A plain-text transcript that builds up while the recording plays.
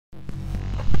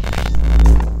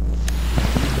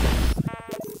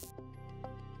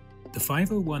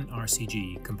501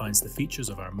 RCG combines the features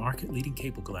of our market-leading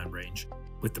cable gland range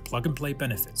with the plug-and-play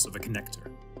benefits of a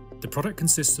connector. The product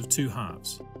consists of two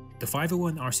halves, the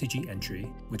 501 RCG entry,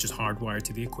 which is hardwired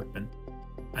to the equipment,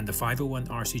 and the 501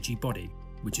 RCG body,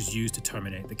 which is used to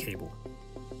terminate the cable.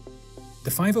 The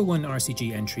 501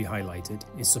 RCG entry highlighted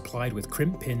is supplied with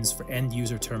crimp pins for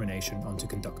end-user termination onto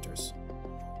conductors.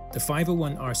 The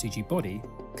 501 RCG body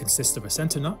consists of a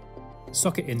center nut,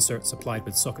 socket insert supplied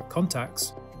with socket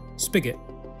contacts, spigot,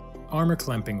 armor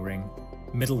clamping ring,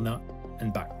 middle nut,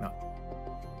 and back nut.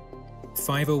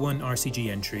 501 RCG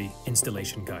entry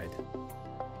installation guide.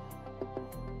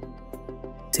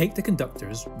 Take the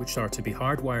conductors, which are to be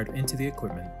hardwired into the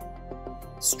equipment.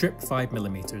 Strip 5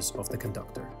 mm of the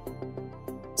conductor.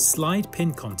 Slide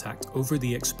pin contact over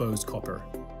the exposed copper.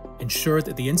 Ensure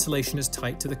that the insulation is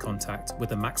tight to the contact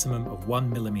with a maximum of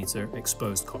 1 mm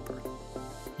exposed copper.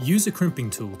 Use a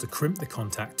crimping tool to crimp the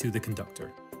contact to the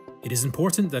conductor. It is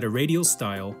important that a radial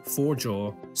style,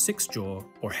 4-jaw, 6-jaw,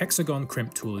 or hexagon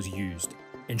crimp tool is used,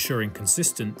 ensuring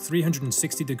consistent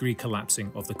 360-degree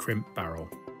collapsing of the crimp barrel.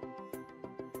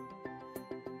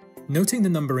 Noting the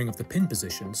numbering of the pin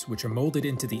positions, which are molded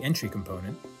into the entry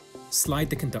component, slide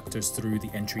the conductors through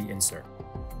the entry insert.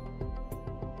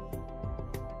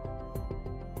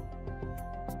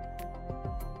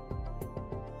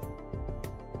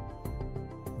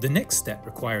 The next step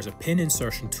requires a pin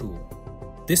insertion tool.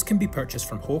 This can be purchased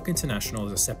from Hawke International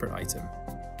as a separate item.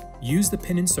 Use the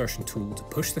pin insertion tool to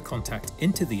push the contact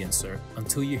into the insert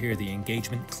until you hear the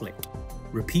engagement click.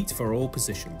 Repeat for all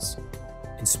positions.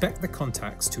 Inspect the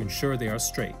contacts to ensure they are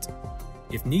straight.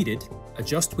 If needed,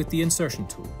 adjust with the insertion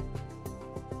tool.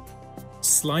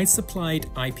 Slide supplied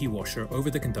IP washer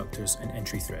over the conductors and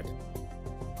entry thread.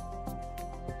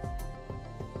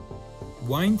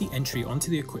 Wind the entry onto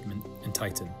the equipment and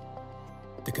tighten.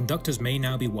 The conductors may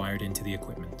now be wired into the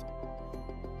equipment.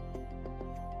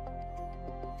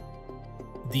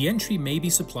 The entry may be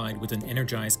supplied with an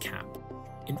energized cap.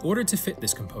 In order to fit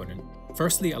this component,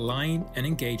 firstly align and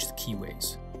engage the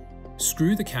keyways.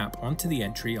 Screw the cap onto the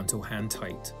entry until hand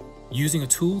tight. Using a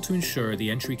tool to ensure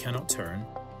the entry cannot turn,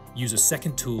 use a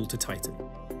second tool to tighten.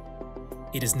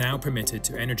 It is now permitted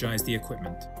to energize the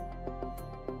equipment.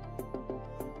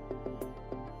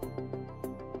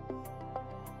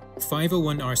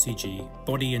 .501 RCG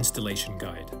Body Installation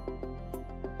Guide.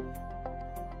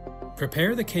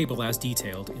 Prepare the cable as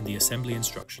detailed in the assembly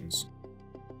instructions.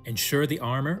 Ensure the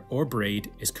armor or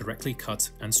braid is correctly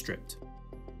cut and stripped.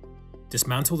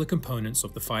 Dismantle the components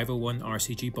of the 501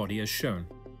 RCG body as shown.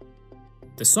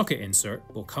 The socket insert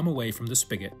will come away from the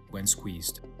spigot when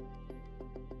squeezed.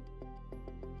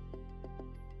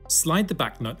 Slide the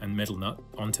back nut and middle nut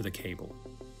onto the cable.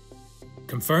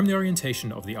 Confirm the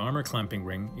orientation of the armor clamping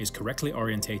ring is correctly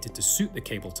orientated to suit the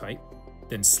cable type,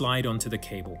 then slide onto the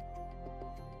cable.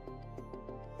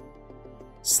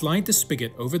 Slide the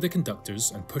spigot over the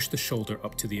conductors and push the shoulder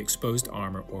up to the exposed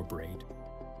armor or braid.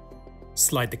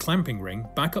 Slide the clamping ring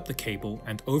back up the cable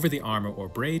and over the armor or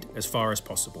braid as far as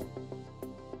possible.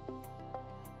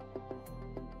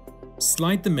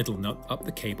 Slide the middle nut up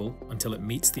the cable until it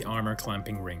meets the armor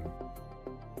clamping ring.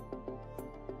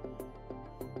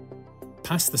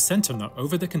 Pass the center nut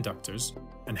over the conductors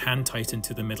and hand tighten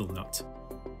to the middle nut.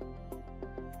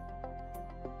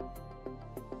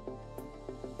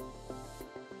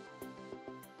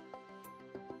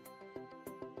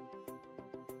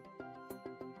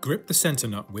 Grip the center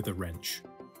nut with a wrench.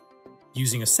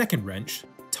 Using a second wrench,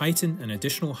 tighten an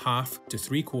additional 1/2 to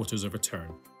 3/4 of a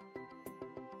turn.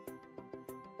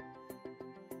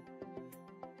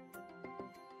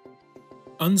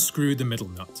 Unscrew the middle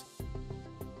nut.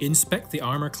 Inspect the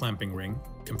armor clamping ring,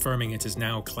 confirming it is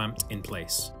now clamped in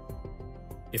place.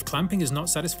 If clamping is not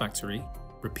satisfactory,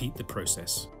 repeat the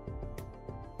process.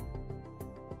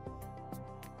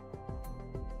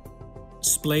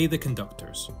 Splay the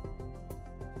conductors.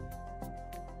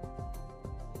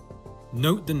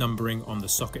 Note the numbering on the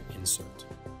socket insert.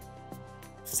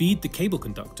 Feed the cable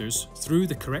conductors through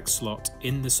the correct slot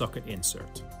in the socket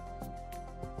insert.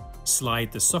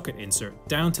 Slide the socket insert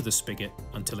down to the spigot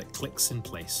until it clicks in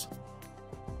place.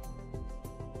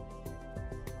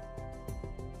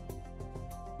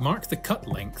 Mark the cut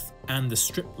length and the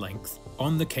strip length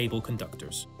on the cable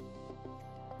conductors.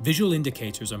 Visual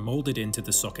indicators are molded into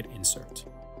the socket insert.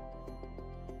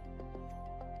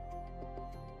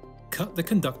 Cut the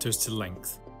conductors to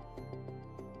length.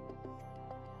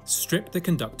 Strip the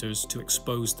conductors to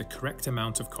expose the correct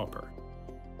amount of copper.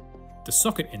 The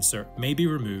socket insert may be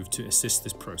removed to assist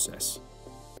this process.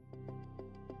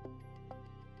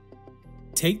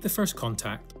 Take the first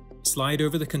contact, slide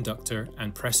over the conductor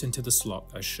and press into the slot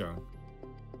as shown.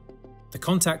 The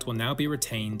contact will now be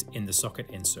retained in the socket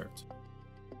insert.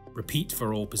 Repeat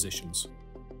for all positions.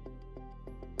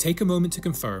 Take a moment to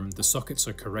confirm the sockets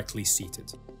are correctly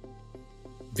seated.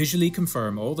 Visually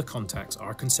confirm all the contacts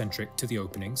are concentric to the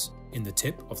openings in the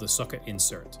tip of the socket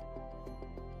insert.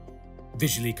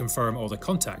 Visually confirm all the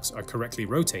contacts are correctly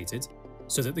rotated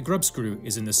so that the grub screw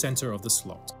is in the center of the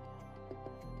slot.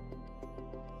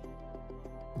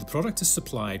 The product is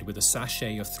supplied with a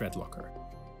sachet of thread locker.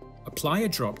 Apply a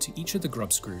drop to each of the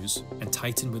grub screws and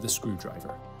tighten with a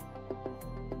screwdriver.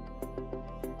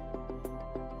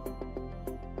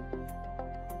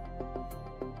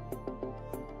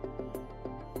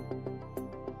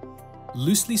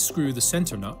 Loosely screw the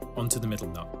center nut onto the middle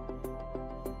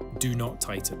nut. Do not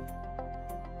tighten.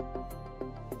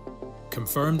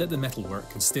 Confirm that the metalwork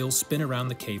can still spin around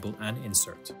the cable and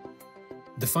insert.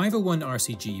 The 501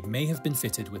 RCG may have been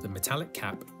fitted with a metallic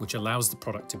cap which allows the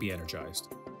product to be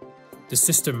energized. The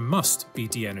system must be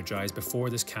de-energized before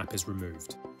this cap is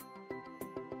removed.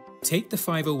 Take the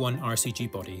 501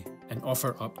 RCG body and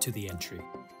offer up to the entry.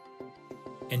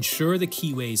 Ensure the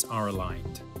keyways are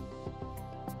aligned.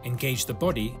 Engage the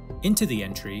body into the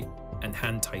entry and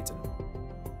hand tighten.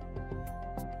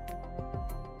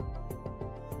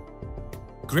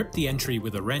 Grip the entry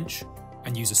with a wrench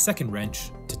and use a second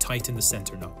wrench to tighten the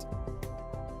center nut.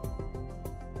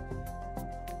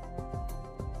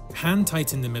 Hand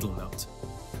tighten the middle nut.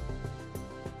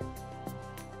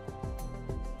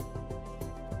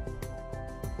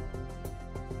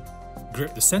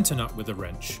 Grip the center nut with a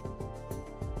wrench.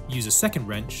 Use a second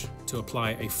wrench to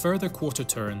apply a further quarter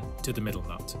turn to the middle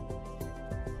nut.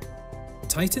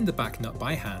 Tighten the back nut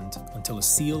by hand until a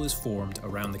seal is formed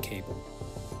around the cable.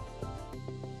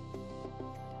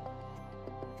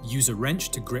 Use a wrench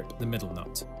to grip the middle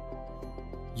nut.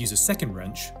 Use a second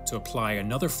wrench to apply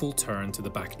another full turn to the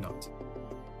back nut.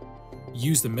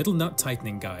 Use the middle nut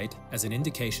tightening guide as an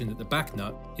indication that the back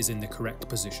nut is in the correct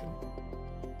position.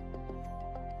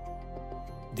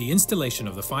 The installation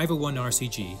of the 501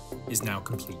 RCG is now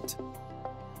complete.